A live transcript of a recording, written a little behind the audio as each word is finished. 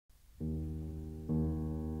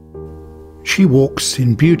she walks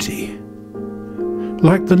in beauty,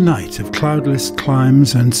 like the night of cloudless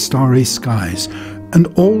climes and starry skies, and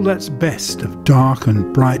all that's best of dark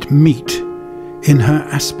and bright meet in her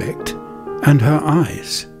aspect and her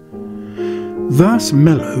eyes. Thus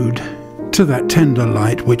mellowed to that tender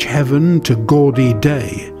light which heaven to gaudy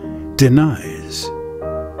day denies.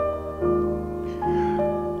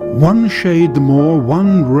 One shade the more,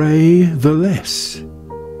 one ray the less,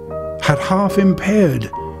 had half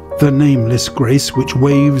impaired the nameless grace which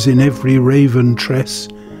waves in every raven tress,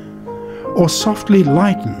 or softly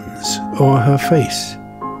lightens o'er her face,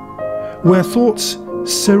 where thoughts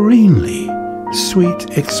serenely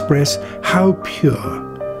sweet express how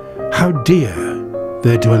pure, how dear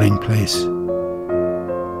their dwelling place.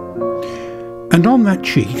 And on that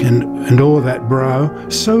cheek and o'er that brow,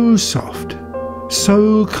 so soft,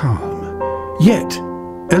 so calm, yet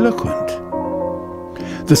eloquent,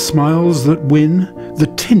 the smiles that win, the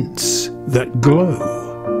tints that glow,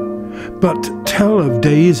 but tell of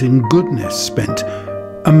days in goodness spent,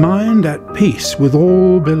 a mind at peace with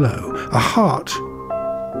all below, a heart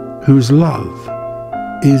whose love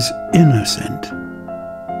is innocent.